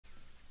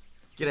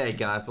G'day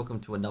guys, welcome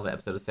to another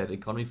episode of State of the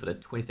Economy for the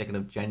 22nd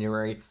of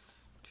January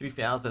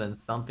 2000 and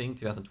something,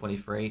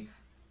 2023.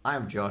 I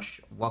am Josh,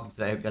 welcome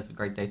today, hope you guys have a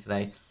great day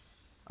today.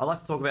 I'd like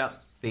to talk about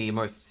the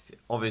most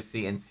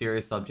obviously and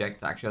serious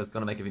subject. Actually, I was going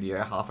to make a video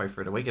halfway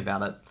through the week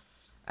about it,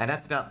 and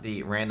that's about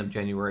the random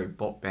January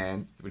bot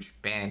bans, which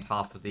banned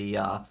half of the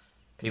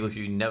people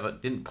who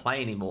didn't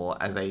play anymore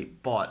as a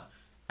bot,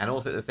 and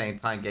also at the same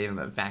time gave them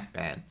a VAC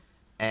ban.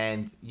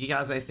 And you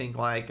guys may think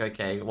like,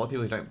 okay, a lot of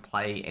people who don't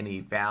play any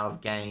Valve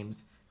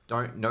games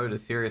don't know the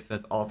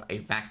seriousness of a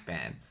VAC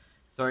ban.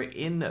 So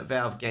in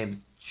Valve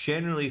games,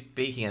 generally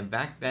speaking, a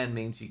VAC ban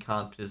means you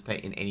can't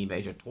participate in any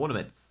major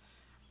tournaments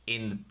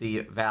in the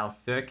Valve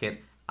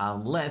circuit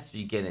unless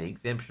you get an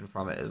exemption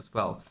from it as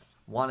well.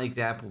 One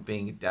example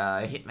being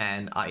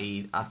Hitman,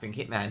 i.e. I think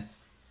Hitman,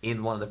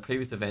 in one of the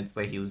previous events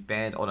where he was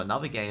banned on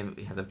another game,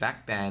 he has a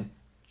VAC ban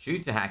due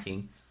to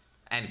hacking,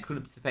 and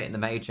couldn't participate in the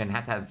major and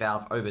had to have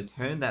Valve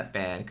overturn that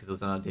ban because it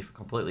was on a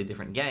completely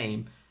different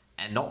game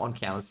and not on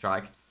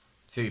Counter-Strike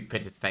to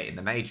participate in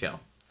the major.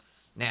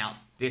 Now,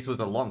 this was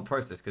a long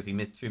process because he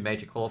missed two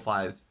major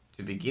qualifiers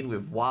to begin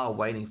with while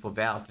waiting for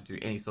Valve to do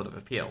any sort of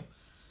appeal.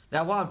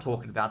 Now, why I'm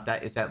talking about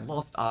that is that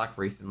Lost Ark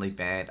recently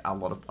banned a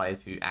lot of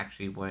players who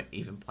actually weren't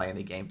even playing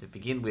the game to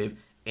begin with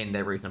in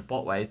their recent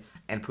bot ways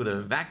and put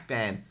a VAC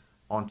ban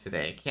onto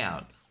their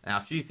account. Now,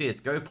 a few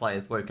CSGO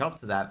players woke up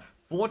to that.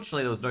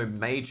 Fortunately, there was no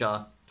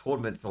major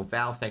tournaments or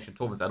Valve-sanctioned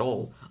tournaments at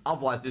all.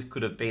 Otherwise, this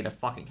could have been a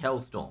fucking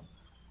hellstorm.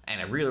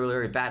 And a really,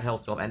 really bad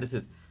hellstorm. And this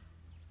is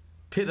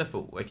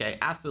pitiful, okay?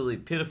 Absolutely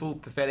pitiful,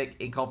 pathetic,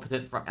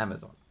 incompetent from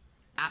Amazon.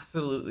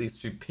 Absolutely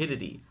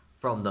stupidity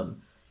from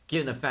them,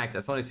 given the fact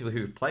that some of these people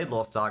who've played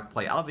Lost Ark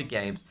play other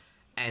games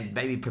and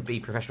maybe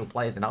be professional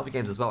players in other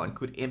games as well and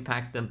could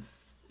impact them,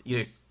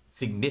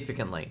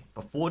 significantly.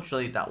 But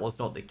fortunately, that was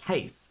not the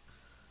case.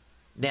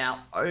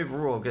 Now,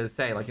 overall, I'm going to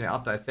say,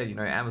 after I said,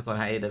 Amazon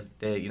hated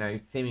they're,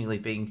 seemingly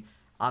being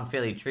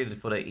unfairly treated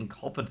for the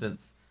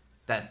incompetence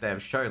that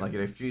they've shown,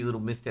 a few little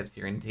missteps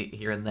here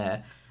and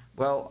there.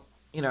 Well,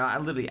 I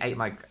literally ate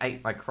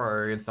my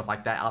crow and stuff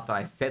like that after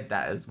I said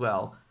that as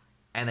well.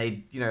 And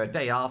they, a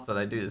day after,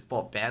 they do this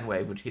bot ban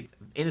wave, which hits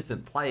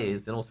innocent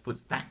players and also puts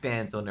VAC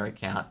bans on their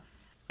account.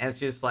 And it's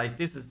just like,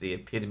 this is the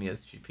epitome of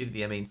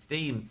stupidity. I mean,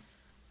 Steam,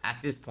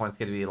 at this point, is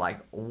going to be like,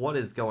 what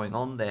is going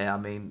on there? I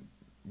mean,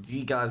 do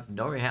you guys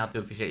know how to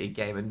officiate your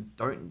game and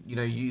don't,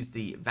 use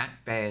the VAC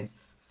bans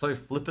so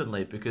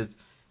flippantly because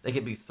they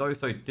can be so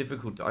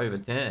difficult to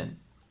overturn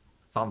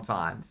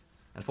sometimes.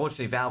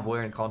 Unfortunately, Valve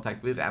were in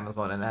contact with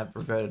Amazon and have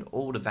reverted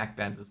all the VAC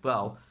bans as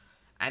well.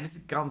 And this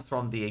comes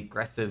from the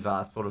aggressive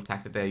sort of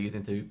tactic they're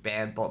using to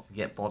ban bots and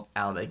get bots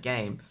out of their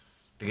game.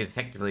 Because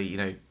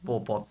effectively, more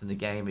bots in the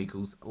game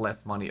equals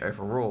less money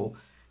overall.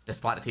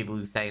 Despite the people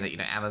who saying that,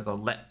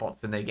 Amazon let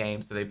bots in their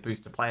game so they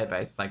boost the player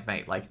base. It's like,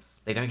 mate,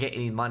 they don't get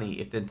any money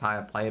if the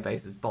entire player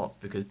base is bots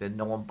because then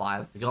no one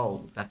buys the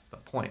gold. That's the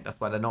point.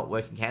 That's why they're not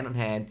working hand in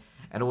hand.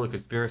 And all the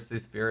conspiracy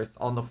theorists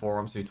on the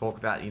forums who talk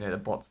about, the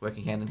bots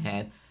working hand in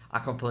hand are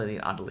completely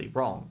and utterly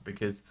wrong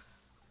because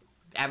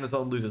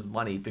Amazon loses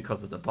money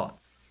because of the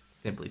bots,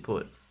 simply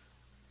put.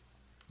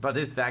 But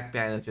this VAC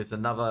ban is just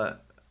another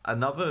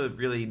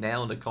really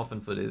nail in the coffin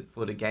for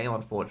the game,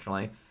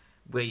 unfortunately,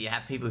 where you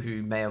have people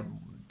who may have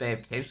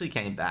potentially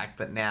came back,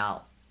 but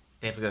now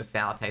they've got a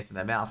sour taste in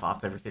their mouth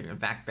after receiving a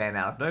VAC ban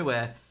out of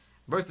nowhere.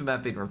 Most of them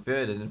have been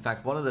reverted. In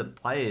fact, one of the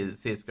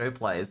players, CSGO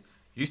players,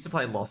 used to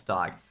play Lost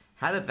Ark,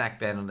 had a VAC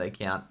ban on their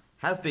account,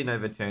 has been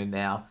overturned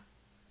now,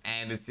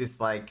 and it's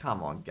just like,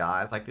 come on,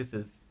 guys, this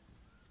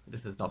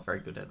is not very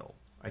good at all.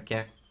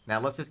 Okay, now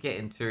let's just get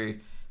into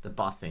the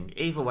busing.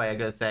 Either way, I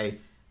gotta say,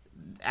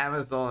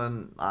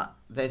 Amazon,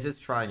 they're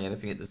just trying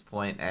anything at this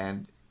point,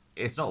 and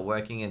it's not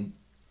working. And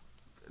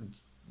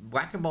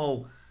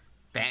whack-a-mole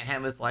ban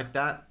hammers like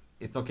that,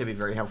 it's not going to be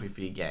very healthy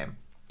for your game.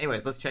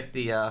 Anyways, let's check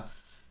the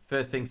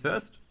first things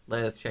first.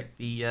 Let's check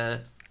the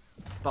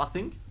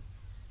busing.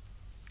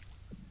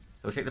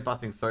 So we'll check the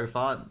busing so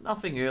far.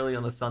 Nothing early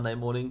on a Sunday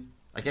morning.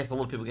 I guess a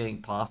lot of people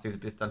getting past these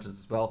Abyss dungeons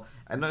as well.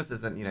 And notice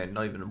isn't,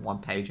 not even one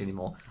page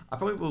anymore. I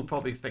will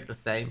probably expect the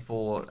same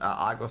for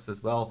Argos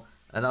as well.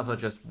 Another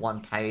just one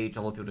page.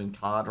 A lot of people doing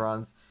card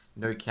runs.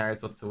 No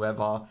carries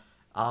whatsoever.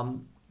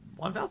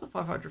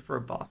 1,500 for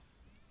a bus.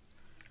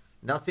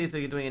 Now let's see if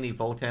they're doing any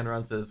Voltan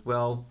runs as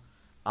well.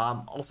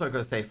 Also got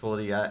to say for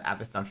the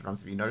Abyss dungeon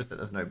runs, if you notice that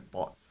there's no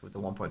bots with the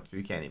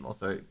 1.2k anymore,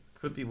 so it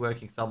could be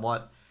working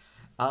somewhat.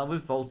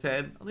 With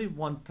Voltan, only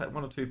one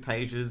or two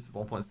pages,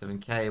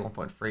 1.7k,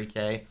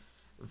 1.3k.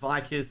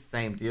 Vikers,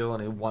 same deal,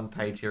 only one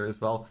page here as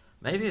well.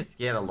 Maybe it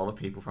scared a lot of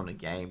people from the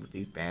game with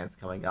these bans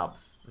coming up.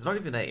 There's not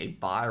even a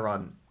buy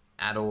run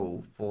at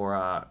all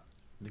for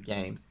the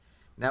games.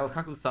 Now with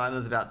Cuckle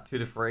Signers, about 2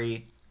 to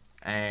 3,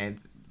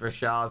 and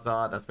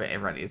Brashaza, that's where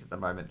everyone is at the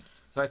moment.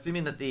 So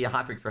assuming that the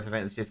Hyper Express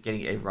event is just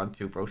getting everyone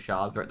to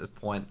Brashaza at this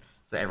point,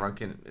 so everyone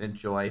can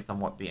enjoy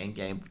somewhat the end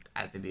game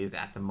as it is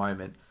at the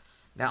moment.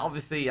 Now,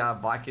 obviously,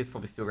 Viker's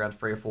probably still around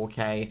 3 or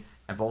 4k,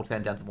 and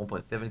Voltan down to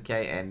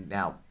 1.7k, and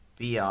now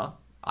Dia,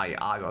 i.e.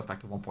 Argos, back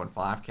to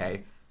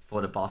 1.5k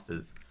for the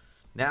bosses.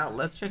 Now,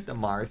 let's check the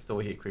Mario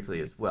store here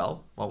quickly as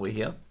well, while we're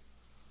here.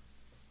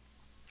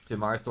 So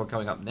Mario store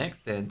coming up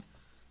next, and,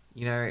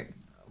 you know,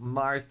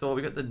 Mario store,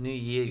 we got the new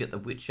year, you got the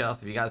Witcher.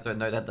 So if you guys don't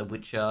know that, the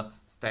Witcher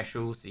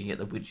special, so you get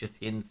the Witcher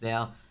skins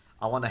now.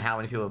 I wonder how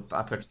many people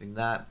are purchasing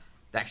that.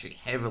 They're actually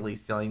heavily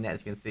selling that,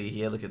 as you can see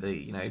here. Look at the,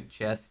 you know,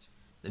 chest,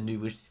 the new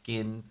Witch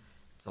skin.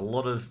 It's a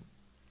lot of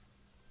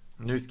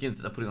new skins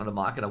that are putting on the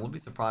market. I wouldn't be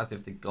surprised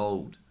if the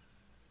gold,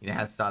 you know,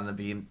 has started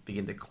to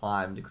begin to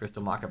climb the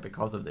crystal market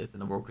because of this,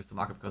 and the raw crystal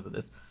market because of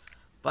this.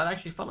 But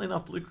actually, funnily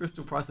enough, blue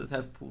crystal prices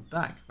have pulled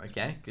back,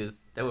 okay?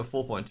 Because they were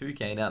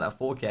 4.2k, now they're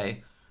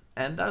 4k.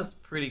 And that's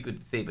pretty good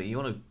to see, but you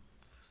want to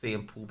see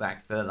them pull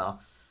back further.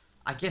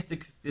 I guess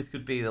this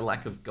could be the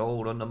lack of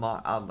gold on the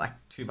market, like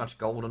too much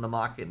gold on the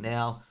market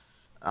now.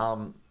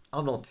 I'm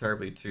not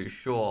terribly too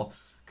sure,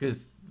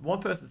 because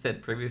one person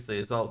said previously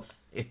as well,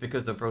 it's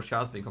because the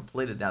brochure's been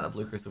completed now, the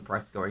blue crystal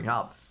price is going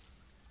up.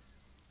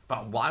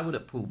 But why would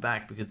it pull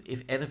back? Because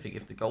if anything,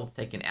 if the gold's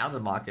taken out of the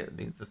market, it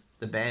means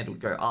the demand would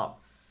go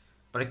up.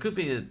 But it could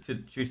be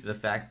due to the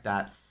fact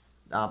that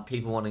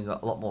people wanting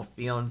a lot more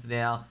feelings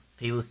now.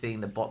 People seeing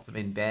the bots have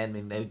been banned,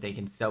 I mean they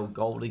can sell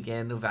gold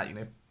again without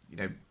you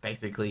know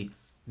basically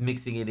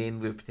mixing it in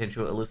with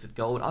potential illicit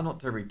gold. I'm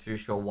not terribly too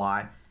sure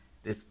why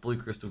this blue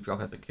crystal drop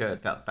has occurred.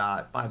 It's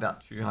by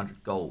about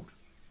 200 gold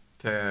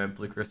per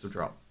blue crystal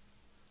drop.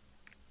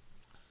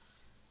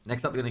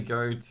 Next up, we're going to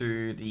go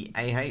to the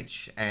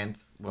AH, and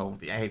well,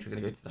 the AH we're going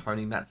to go to the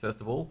honing mats first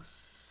of all.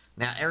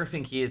 Now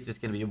everything here is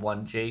just going to be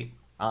 1G.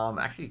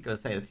 Actually, going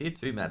to say the tier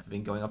 2 mats have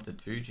been going up to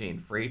 2G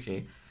and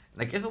 3G.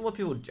 And I guess a lot of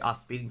people are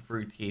speeding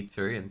through tier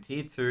 2, and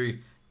tier 2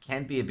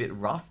 can be a bit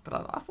rough,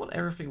 but I thought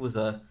everything was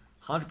a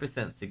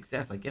 100%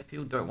 success. I guess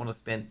people don't want to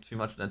spend too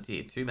much on the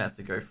tier 2 mats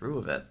to go through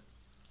with it.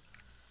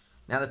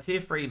 Now, the tier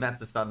 3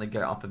 mats are starting to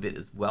go up a bit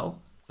as well.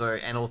 So,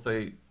 and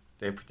also,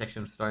 their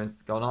protection stones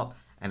have gone up,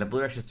 and the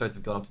blue ration stones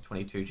have gone up to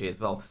 22G as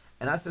well.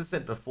 And as I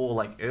said before,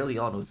 like early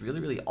on, it was really,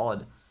 really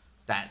odd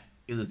that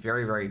it was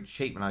very, very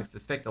cheap, and I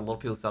suspect a lot of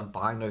people started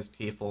buying those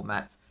tier 4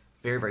 mats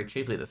very, very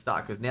cheaply at the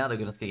start, because now they're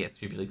going to get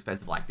stupidly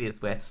expensive like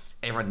this, where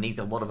everyone needs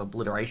a lot of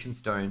obliteration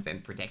stones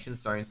and protection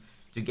stones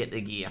to get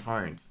their gear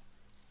honed.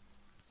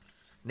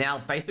 Now,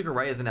 basic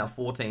arrays are now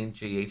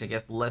 14G each. I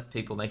guess less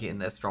people make it in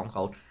their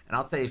stronghold, and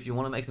I'd say if you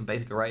want to make some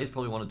basic arrays,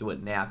 probably want to do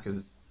it now, because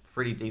it's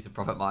pretty decent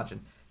profit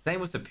margin. Same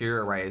with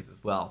superior arrays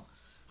as well.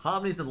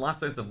 Harmonies and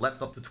Lifestones have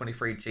leapt up to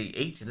 23G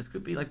each, and this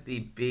could be like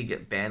the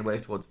big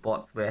bandwave towards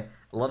bots, where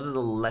a lot of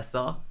the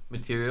lesser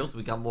materials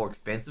become more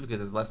expensive because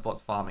there's less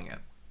bots farming it.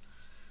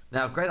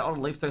 Now, Greater Honor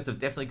Leapstones have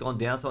definitely gone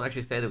down. Someone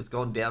actually said it was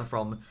gone down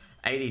from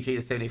 80G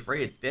to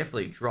 73. It's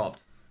definitely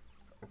dropped.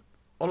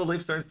 Honor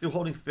Leapstones still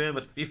holding firm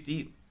at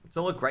 50.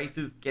 Solar Grace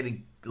is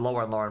getting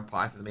lower and lower in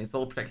prices. I mean,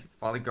 Solar Protection's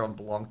finally gone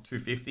below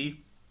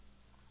 250.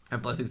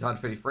 And Blessings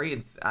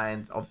 133.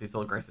 And obviously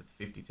Solar Grace is to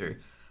 52.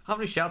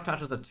 Harmony Shard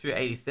Pouches are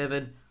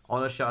 287.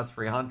 Honor Shards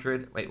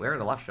 300. Wait, where are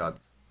the Life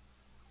Shards?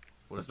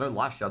 Well, there's no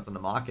Life Shards on the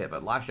market,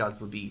 but Life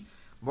Shards would be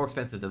more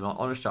expensive than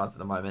Honor Shards at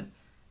the moment.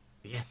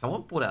 Yeah,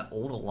 someone bought out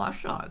all the Life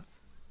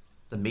Shards.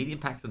 The medium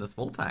packs and the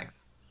small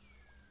packs.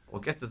 Well,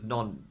 I guess there's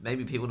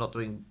maybe people not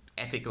doing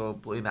epic or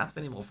blue maps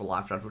anymore for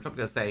Life Shards, which I'm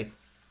going to say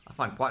I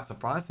find quite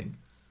surprising.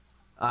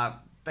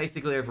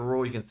 Basically,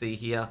 overall, you can see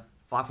here,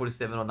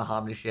 547 on the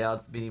Harmony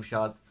Shards, medium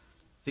shards,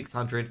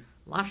 600.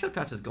 Life Shard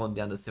Pouch has gone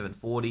down to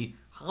 740.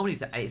 Harmony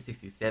to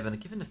 867.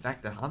 Given the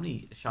fact that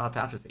Harmony Shard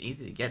Pouches are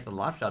easy to get, the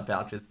Life Shard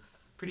Pouches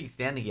pretty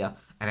standing here,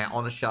 and our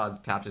Honor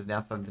Shard pouches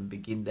now starting to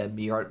begin their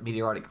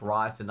meteoric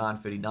rise to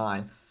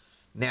 939.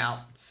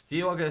 Now,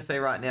 still, I'm going to say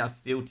right now,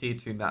 still tier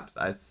 2 maps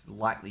are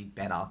slightly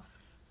better.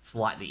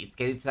 Slightly. It's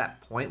getting to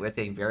that point where it's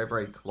getting very,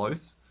 very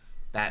close.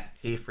 That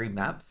tier 3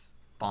 maps,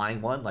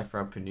 buying one, like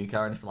for a Panuka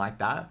or anything like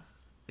that,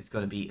 it's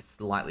going to be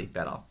slightly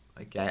better.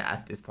 Okay,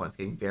 at this point, it's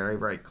getting very,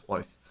 very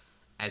close.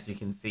 As you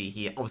can see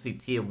here, obviously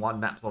tier 1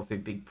 maps obviously a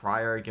big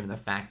priority, given the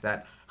fact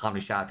that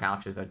Harmony Shard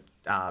pouches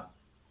are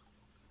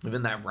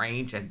within that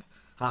range, and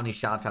Harmony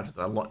Shard pouches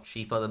are a lot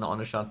cheaper than the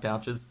Honor Shard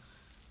pouches,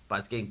 but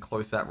it's getting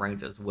close to that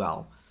range as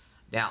well.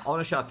 Now,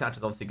 Honor Shard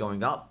pouches obviously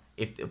going up.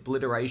 If the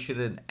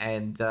obliteration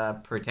and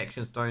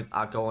protection stones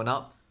are going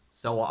up,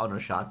 so are Honor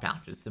Shard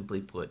pouches.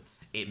 Simply put,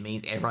 it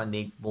means everyone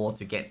needs more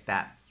to get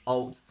that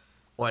ult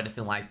or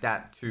anything like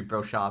that to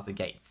Belshazzar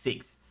Gate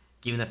 6.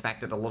 Given the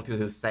fact that a lot of people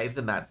who have saved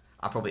the mats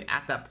are probably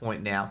at that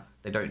point now,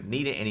 they don't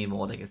need it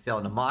anymore, they can sell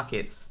in the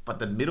market, but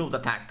the middle of the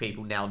pack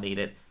people now need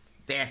it.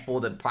 Therefore,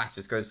 the price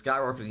just goes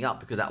skyrocketing up,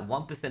 because that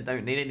 1%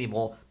 don't need it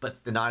anymore,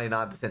 but the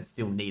 99%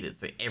 still need it.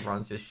 So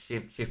everyone's just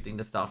shifting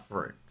the stuff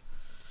through.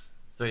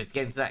 So it's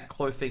getting to that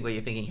close thing where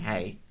you're thinking,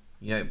 hey,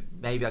 you know,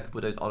 maybe I could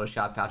put those Honor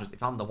Shard pouches,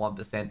 if I'm the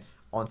 1%,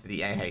 onto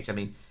the AH. I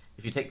mean,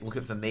 if you take a look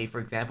at, for me, for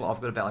example, I've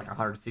got about like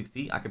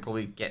 160. I could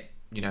probably get,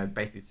 you know,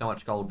 basically so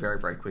much gold very,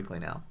 very quickly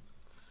now.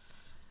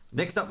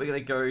 Next up, we're going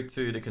to go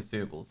to the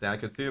consumables. Now,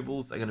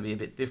 consumables are going to be a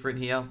bit different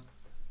here.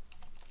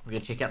 We're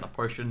going to check out the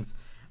potions.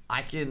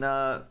 I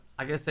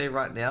gotta say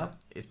right now,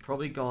 it's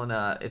probably gone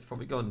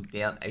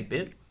down a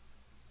bit.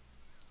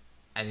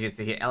 As you can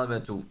see here,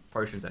 elemental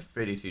potions at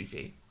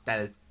 32G. That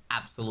is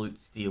absolute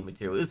steel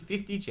material. It was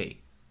 50G.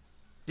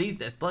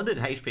 These splendid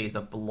HPs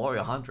are below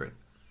 100.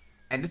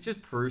 And this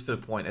just proves to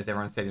the point, as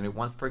everyone said,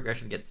 once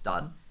progression gets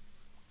done,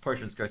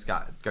 potions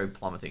go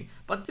plummeting.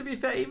 But to be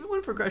fair, even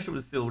when progression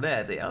was still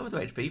there, the elemental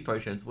HP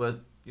potions were,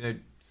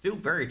 still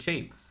very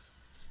cheap.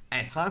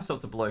 And time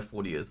stops are below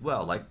 40 as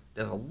well. Like,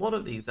 there's a lot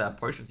of these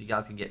potions you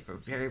guys can get for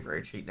very,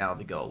 very cheap now in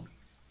the gold.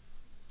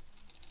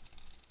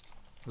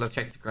 Let's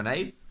check the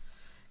grenades.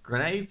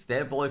 Grenades,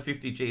 they're below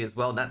 50G as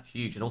well, and that's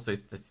huge. And also,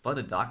 the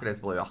Splendid Dark Grenades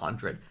below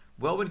 100.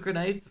 Whirlwind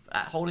Grenades,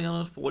 holding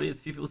on to 40. There's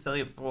a few people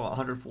selling it for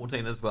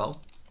 114 as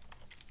well.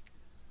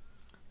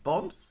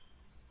 Bombs.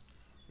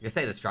 Like I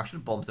say, destruction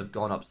bombs have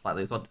gone up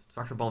slightly as well.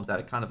 Destruction bombs are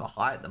at kind of a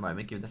high at the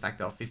moment, given the fact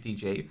they're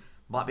 50G.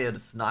 Might be able to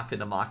snipe in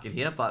the market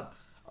here, but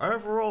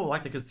overall,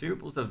 like, the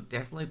consumables have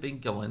definitely been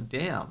going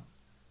down.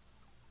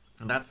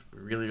 And that's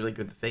really, really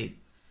good to see.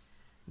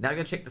 Now we're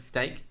going to check the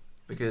steak,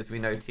 because we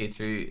know tier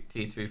 2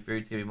 food's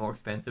going to be more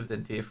expensive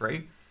than tier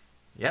 3.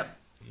 Yep,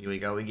 here we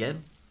go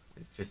again.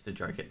 It's just a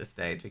joke at this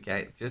stage,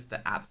 okay? It's just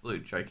an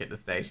absolute joke at this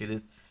stage. It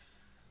is.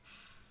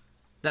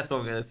 That's what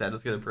I'm going to say. I'm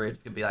just going to prove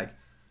it's going to be like.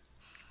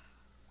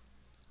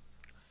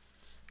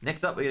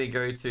 Next up, we're going to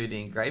go to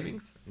the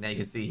engravings. Now you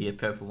can see here,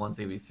 purple ones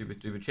are going to be super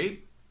duper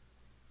cheap.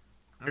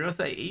 I'm going to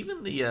say,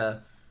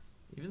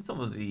 even some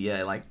of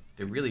the, like,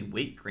 the really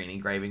weak green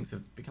engravings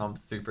have become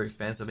super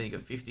expensive. I mean, you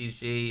got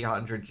 50G,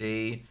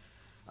 100G.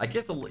 I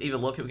guess even a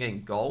lot of people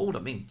getting gold. I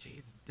mean,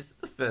 geez, this is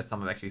the first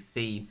time I've actually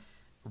seen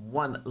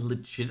one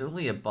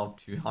legitimately above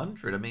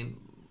 200. I mean,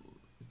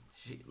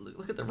 gee,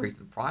 look at the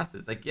recent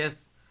prices. I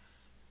guess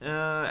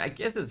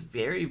it's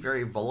very,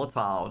 very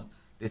volatile,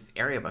 this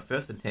area, but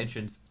first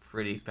intention's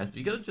pretty expensive.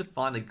 You got to just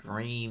find a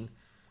green,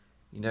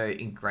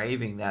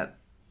 engraving that,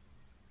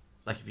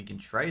 like, if you can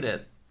trade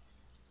it,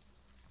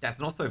 that's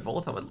not so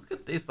volatile. But look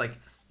at this, like,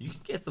 you can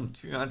get some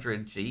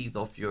 200 Gs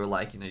off your,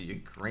 like, your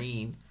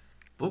green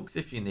books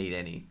if you need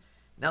any.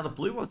 Now the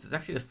blue ones is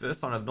actually the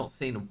first time I've not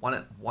seen one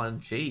at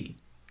 1G.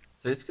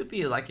 So this could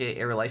be like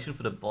a relation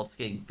for the bots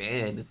getting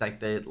banned. It's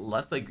like the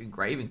lesser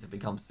engravings have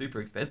become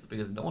super expensive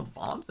because no one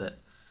farms it.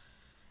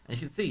 And you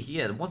can see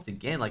here, once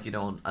again, like,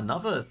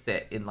 another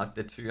set in like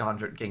the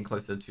 200, getting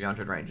closer to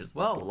 200 range as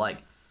well. Like,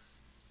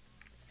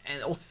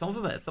 and also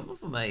some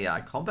of them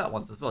are combat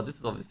ones as well. This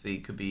is obviously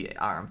could be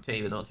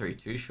RMT, but not very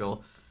too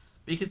sure.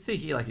 But you can see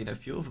here, like, a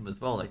few of them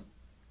as well. Like,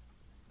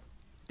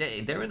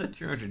 they're in the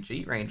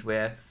 200G range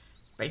where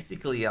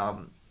basically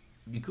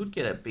you could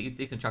get a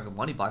decent chunk of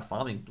money by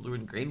farming blue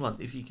and green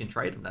ones if you can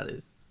trade them, that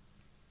is.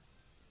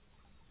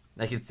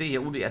 Now you can see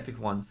here all the epic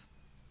ones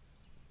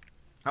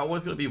are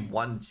always going to be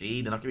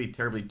 1G. They're not going to be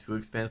terribly too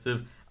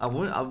expensive. I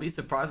would be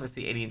surprised if I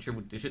see any in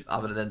triple digits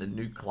other than the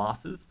new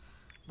classes.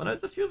 But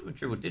there's a few of them in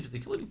triple digits,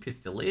 including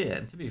Pistolier.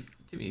 And to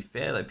be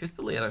fair though,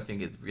 Pistolier I don't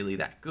think is really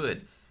that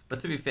good. But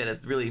to be fair,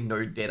 there's really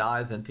no dead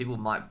eyes and people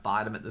might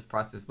buy them at this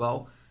price as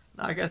well.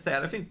 Now, like I say, I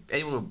don't think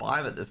anyone will buy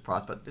them at this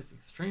price, but this is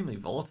extremely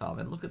volatile.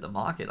 Man, look at the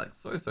market, like,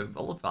 so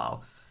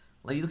volatile.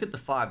 Like, you look at the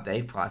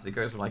 5-day price, it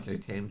goes from, like,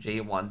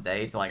 10G one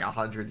day to, like,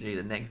 100G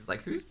the next. It's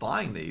like, who's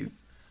buying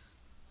these?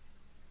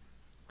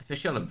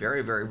 Especially on a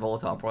very, very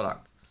volatile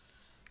product.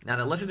 Now,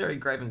 the legendary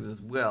engravings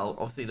as well,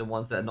 obviously the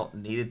ones that are not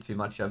needed too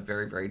much are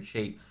very, very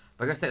cheap.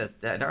 But like I said,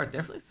 there are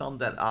definitely some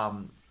that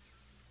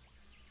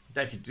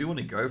if you do want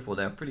to go for,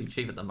 they're pretty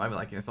cheap at the moment.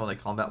 Like, some of the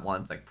combat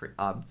ones, like,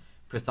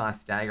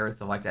 Precise Dagger and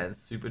stuff like that, and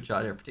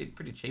Supercharger are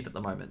pretty cheap at the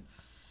moment.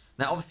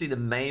 Now, obviously, the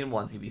main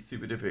ones can be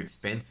super duper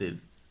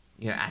expensive,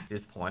 at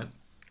this point.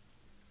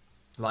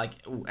 Like,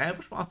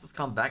 Ambush Masters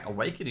come back,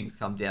 Awakenings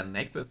come down, and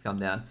Experts come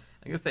down.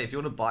 I'm going to say, if you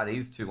want to buy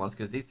these two ones,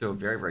 because these two are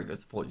very, very good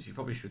support, you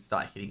probably should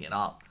start hitting it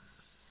up.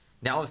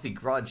 Now, obviously,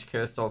 Grudge,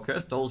 Cursed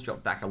Doll's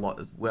dropped back a lot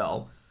as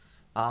well.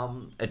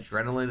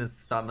 Adrenaline is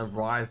starting to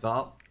rise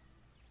up.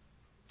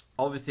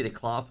 Obviously, the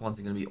class ones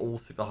are going to be all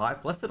super high.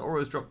 Blessed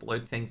Auras drop below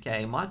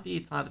 10k. Might be a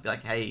time to be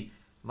like, hey,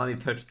 might be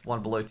purchase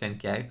one below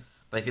 10k.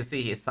 But you can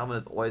see here,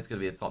 Summoner's always going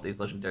to be atop these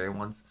legendary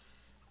ones.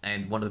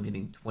 And one of them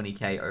hitting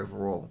 20k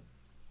overall.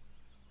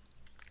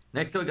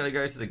 Next, we're going to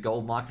go to the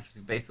gold market, which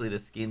is basically the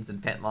skins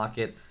and pet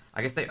market.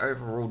 I guess say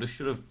overall, this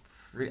should have...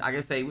 I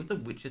guess say with the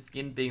Witcher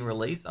skin being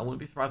released, I wouldn't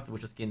be surprised if the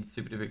Witcher skin's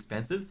super duper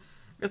expensive.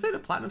 I guess say the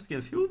platinum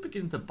skins, people are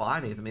beginning to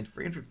buy these. I mean,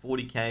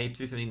 340k,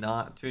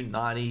 279,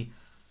 290...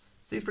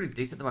 Seems pretty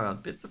decent at the moment. I'm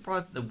a bit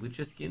surprised that the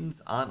Witcher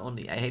skins aren't on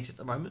the AH at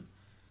the moment.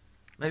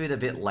 Maybe a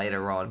bit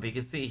later on. But you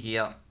can see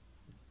here,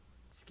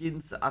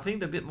 skins, I think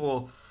they're a bit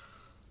more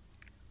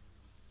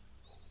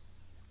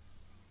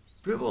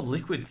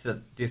liquid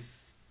for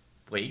this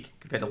week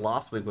compared to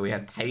last week where we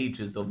had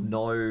pages of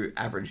no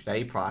average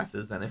day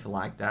prices and anything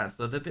like that.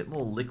 So they're a bit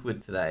more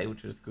liquid today,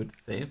 which is good to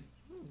see.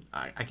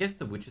 I guess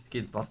the Witcher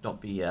skins must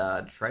not be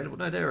tradable.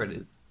 No, there it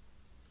is.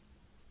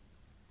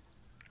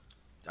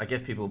 I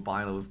guess people are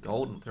buying it with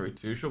gold, not very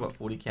too sure, but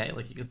 40k.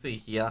 Like you can see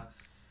here, a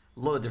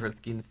lot of different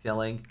skins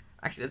selling.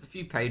 Actually, there's a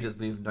few pages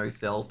with no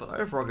sales, but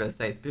overall, I'm going to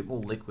say it's a bit more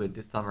liquid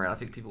this time around. I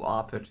think people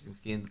are purchasing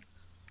skins.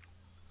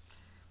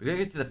 We're going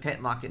to get to the pet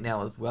market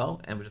now as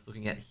well, and we're just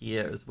looking at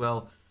here as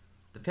well.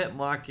 The pet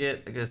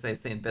market, I'm gonna say,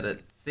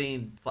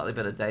 seen slightly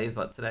better days,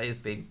 but today has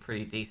been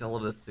pretty decent. A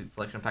lot of the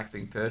selection packs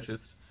being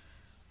purchased.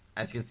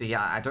 As you can see here,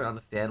 I don't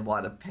understand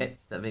why the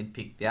pets that have been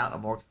picked out are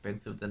more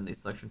expensive than the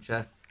selection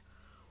chests.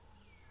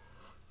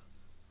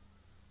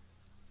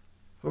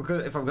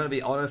 If I'm gonna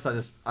be honest, I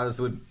just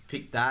would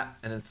pick that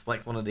and then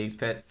select one of these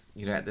pets,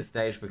 at this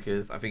stage,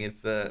 because I think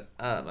it's I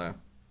don't know.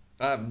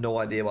 I have no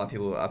idea why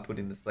people are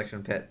putting the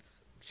selection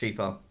pets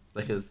cheaper,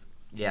 because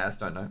yeah, I just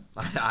don't know.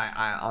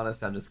 I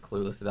honestly, I'm just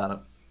clueless about it.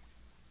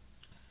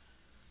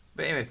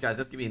 But anyways, guys,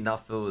 that's gonna be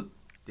enough for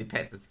the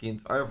pets and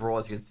skins. Overall,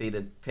 as you can see,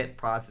 the pet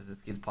prices and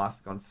skins prices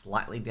have gone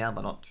slightly down,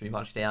 but not too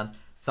much down.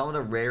 Some of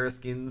the rarer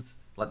skins,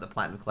 like the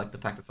Platinum Collector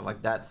Pack and stuff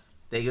like that,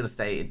 they're gonna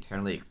stay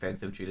eternally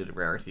expensive due to the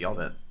rarity of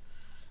it.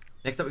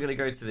 Next up, we're going to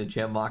go to the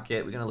gem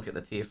market. We're going to look at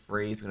the tier 3s.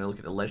 We're going to look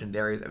at the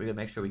legendaries. And we're going to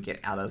make sure we get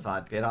out of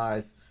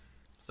Deadeyes,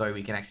 so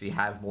we can actually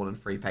have more than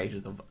 3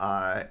 pages of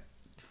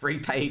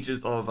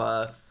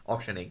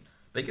auctioning.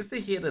 But you can see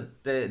here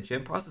that the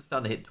gem price is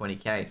starting to hit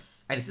 20k.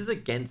 And this is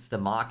against the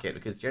market,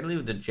 because generally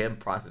with the gem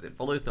prices, it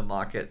follows the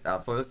market,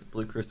 follows the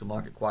blue crystal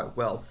market quite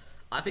well.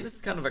 I think this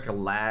is kind of like a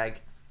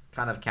lag,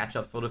 kind of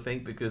catch-up sort of thing,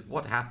 because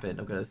what happened,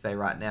 I'm going to say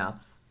right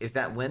now, is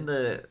that when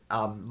the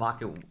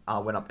market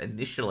went up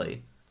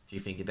initially, if you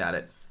think about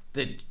it,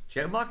 the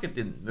gem market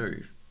didn't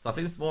move. So I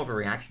think it's more of a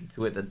reaction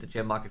to it, that the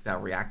gem market's now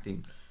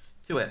reacting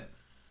to it.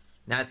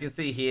 Now, as you can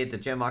see here, the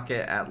gem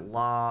market at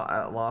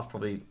last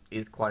probably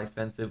is quite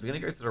expensive. We're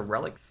going to go to the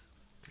relics,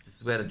 because this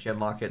is where the gem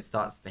market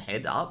starts to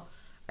head up.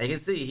 And you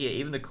can see here,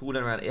 even the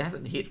cooldown around, it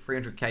hasn't hit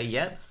 300k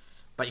yet,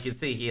 but you can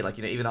see here, like,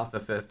 even after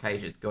the first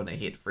page, it's going to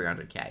hit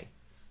 300k.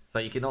 So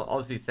you can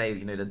obviously say,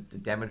 the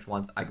damage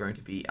ones are going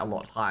to be a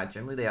lot higher.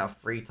 Generally, they are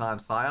 3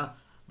 times higher.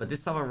 But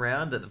this time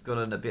around, that they've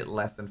gotten a bit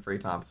less than 3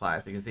 times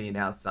higher. So you can see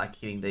now it's like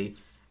hitting the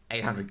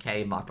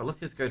 800k mark. But let's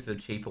just go to the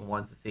cheaper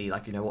ones to see,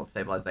 what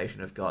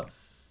stabilization we've got.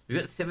 We've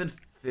got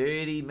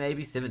 730,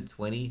 maybe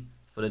 720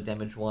 for the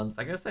damage ones.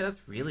 I gotta say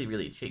that's really,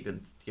 really cheap.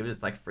 And give us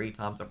 3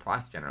 times the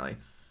price generally.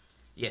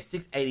 Yeah,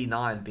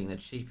 689 being the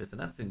cheapest,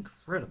 and that's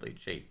incredibly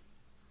cheap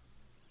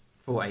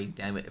for a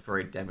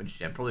damage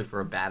gem. Probably for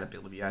a bad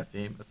ability, I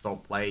assume.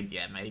 Assault blade,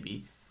 yeah,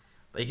 maybe.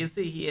 But you can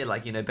see here,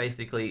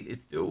 basically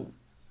it's still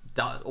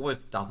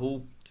almost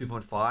double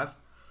 2.5.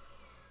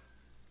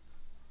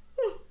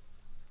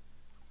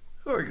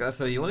 Alright guys,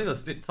 so you want to go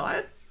a bit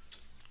tired?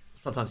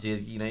 Sometimes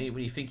when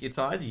you think you're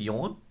tired, you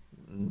yawn.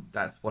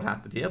 That's what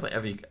happened here. But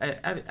as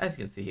you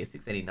can see here,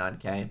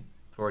 689k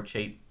for a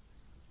cheap,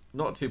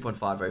 not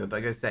 2.5 over, but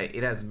I gotta say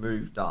it has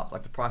moved up.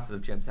 Like the prices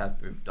of gems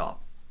have moved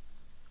up.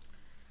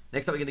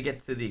 Next up, we're gonna get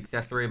to the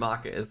accessory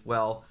market as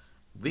well.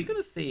 We're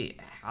gonna see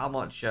how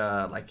much,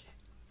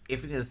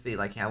 if we're gonna see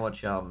how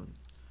much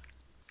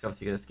so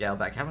obviously going to scale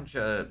back. How much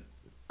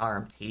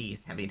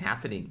RMTs have been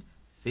happening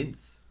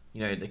since,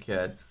 it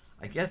occurred?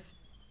 I guess,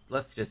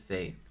 let's just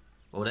see.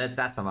 Well,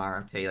 that's some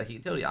RMT. You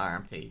can tell the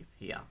RMTs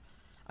here.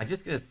 I'm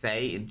just going to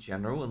say, in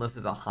general, unless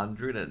there's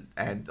 100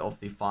 and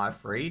obviously 5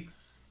 free,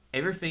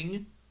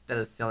 everything that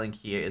is selling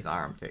here is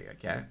RMT,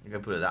 okay? I'm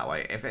going to put it that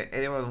way. If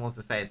anyone wants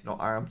to say it's not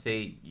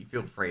RMT, you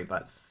feel free,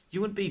 but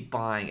you wouldn't be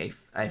buying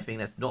a thing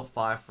that's not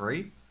 5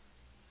 free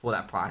for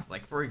that price.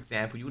 Like, for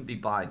example, you wouldn't be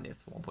buying this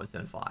for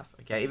 1.75,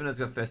 okay? Even though it's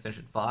got first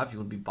edition 5, you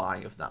wouldn't be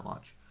buying it for that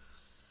much.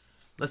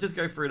 Let's just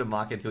go through the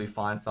market until we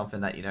find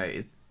something that,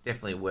 is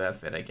definitely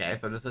worth it, okay?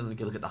 So I'm just going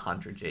to look at the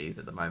 100 Gs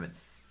at the moment.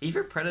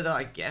 Even Predator,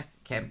 I guess,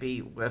 can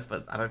be worth,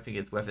 but I don't think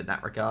it's worth it in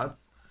that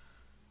regards.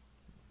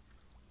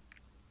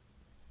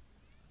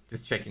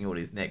 Just checking what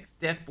is next.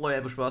 Death Blow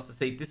Ambush Master.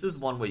 See, this is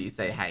one where you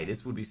say, hey,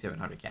 this would be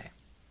 700k.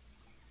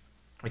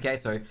 Okay,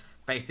 so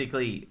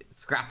basically,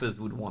 scrappers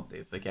would want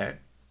this, okay?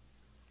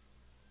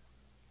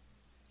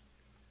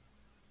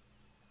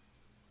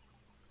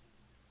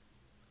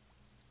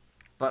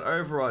 But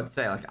overall, I'd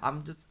say,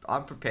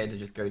 I'm prepared to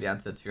just go down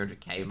to the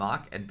 200k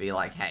mark and be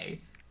like, hey,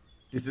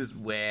 this is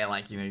where,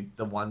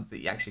 the ones that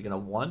you're actually going to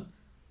want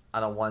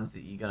are the ones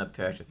that you're going to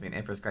purchase. I mean,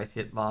 Empress Grace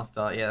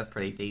Hitmaster, yeah, that's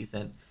pretty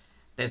decent.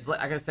 There's,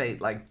 I gotta say,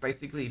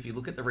 basically, if you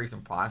look at the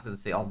recent prices and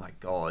see, oh my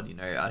god,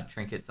 a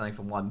trinket selling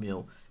for 1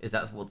 mil, is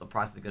that what the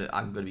price is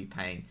I'm going to be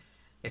paying?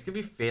 It's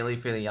going to be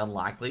fairly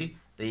unlikely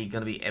that you're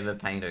going to be ever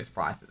paying those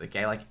prices,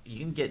 okay? You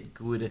can get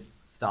good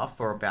stuff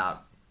for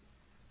about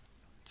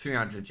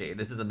 200G.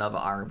 This is another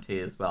RMT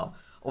as well.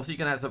 Obviously, you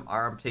can have some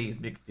RMTs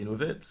mixed in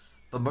with it,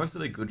 but most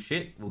of the good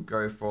shit will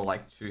go for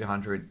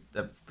 200,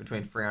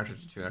 between 300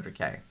 to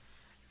 200k.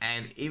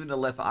 And even the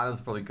lesser items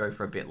probably go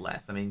for a bit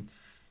less. I mean,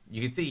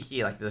 you can see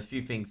here, there's a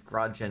few things,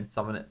 Grudge and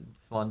Summon.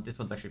 This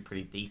one's actually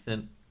pretty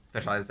decent.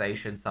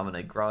 Specialization, Summon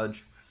a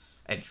Grudge.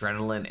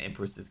 Adrenaline,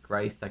 Empress's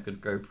Grace, that could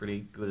go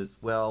pretty good as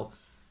well.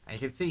 And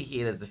you can see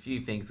here, there's a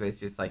few things where it's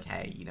just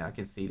hey, I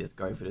can see this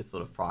go for this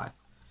sort of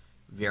price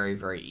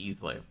very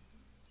easily.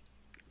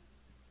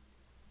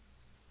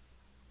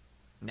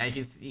 Now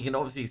you can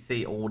obviously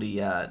see all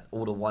the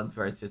ones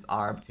where it's just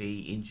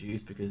RMT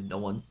induced because no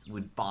one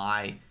would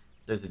buy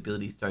those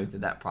ability stones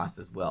at that price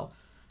as well.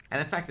 And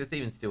in fact, it's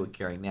even still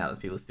occurring now. There's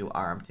people still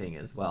RMTing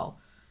as well.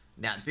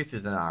 Now, this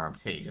is an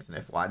RMT, just an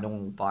FYI. No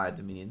one will buy a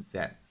Dominion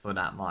set for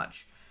that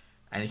much.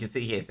 And you can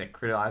see here, it's a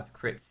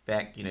crit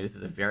spec. You know, this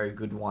is a very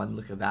good one.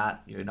 Look at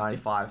that. You know,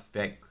 95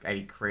 spec,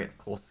 80 crit. Of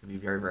course, it's going to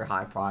be very, very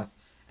high price.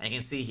 And you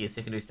can see here,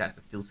 secondary stats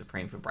are still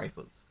supreme for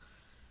bracelets.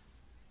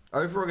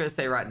 Overall, I'm going to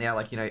say right now,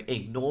 like, you know,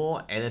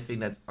 ignore anything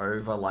that's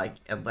over, like,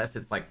 unless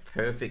it's, like,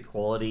 perfect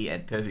quality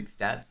and perfect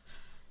stats.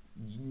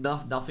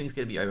 Nothing's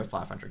going to be over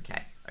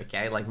 500k,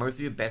 okay? Like, most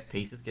of your best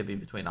pieces are going to be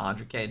between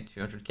 100k and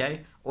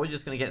 200k, or you're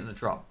just going to get in a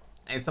drop.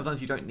 And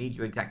sometimes you don't need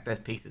your exact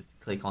best pieces to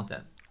clear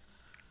content.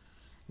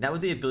 Now,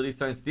 with the ability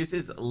stones, this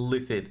is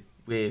littered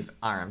with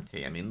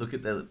RMT. I mean, look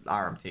at the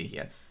RMT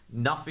here.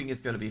 Nothing is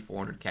going to be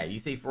 400k. You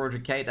see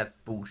 400k, that's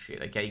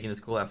bullshit, okay? You can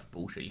just call that for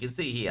bullshit. You can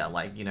see here,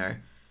 like, you know,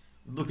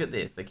 look at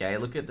this, okay?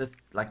 Look at this,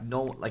 like,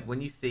 no, like,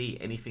 when you see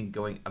anything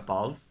going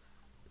above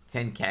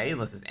 10k,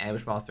 unless it's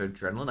Ambush Master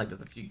Adrenaline, like,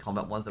 there's a few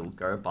combat ones that will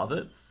go above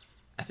it.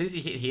 As soon as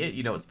you hit here,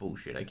 you know it's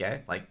bullshit,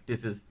 okay? Like,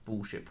 this is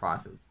bullshit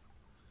prices.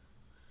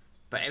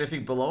 But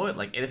anything below it,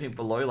 like, anything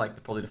below,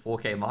 like, probably the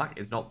 4k mark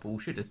is not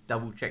bullshit. Just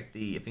double check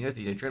the, if you guys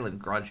use Adrenaline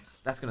Grudge,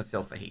 that's going to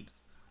sell for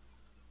heaps.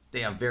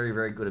 They are very,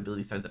 very good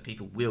ability stones that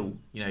people will,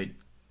 you know,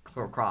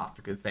 craft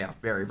because they are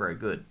very, very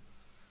good.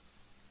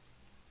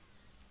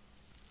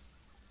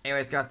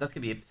 Anyways, guys, that's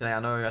going to be it for today. I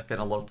know I spent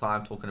a lot of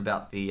time talking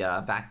about the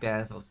back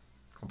bands. That was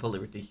completely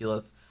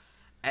ridiculous.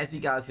 As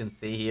you guys can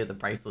see here, the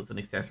bracelets and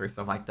accessories,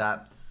 stuff like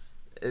that,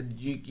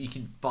 you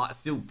can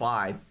still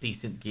buy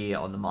decent gear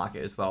on the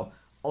market as well.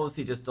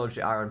 Obviously, just dodge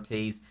the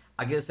RMTs.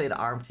 I'm going to say the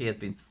RMT has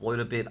been slowed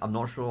a bit. I'm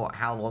not sure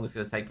how long it's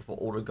going to take before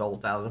auto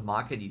gold's out of the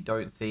market. You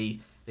don't see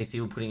these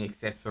people putting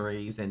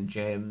accessories and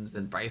gems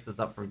and bracelets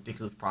up for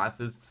ridiculous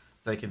prices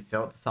so you can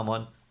sell it to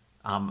someone.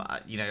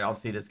 You know,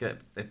 obviously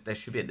there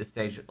should be at this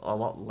stage a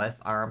lot less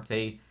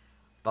RMT,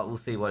 but we'll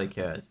see what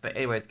occurs. But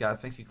anyways,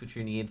 guys, thanks for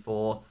tuning in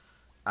for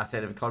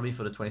State of Economy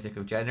for the 22nd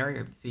of January.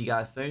 Hope to see you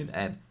guys soon,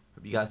 and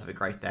hope you guys have a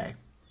great day.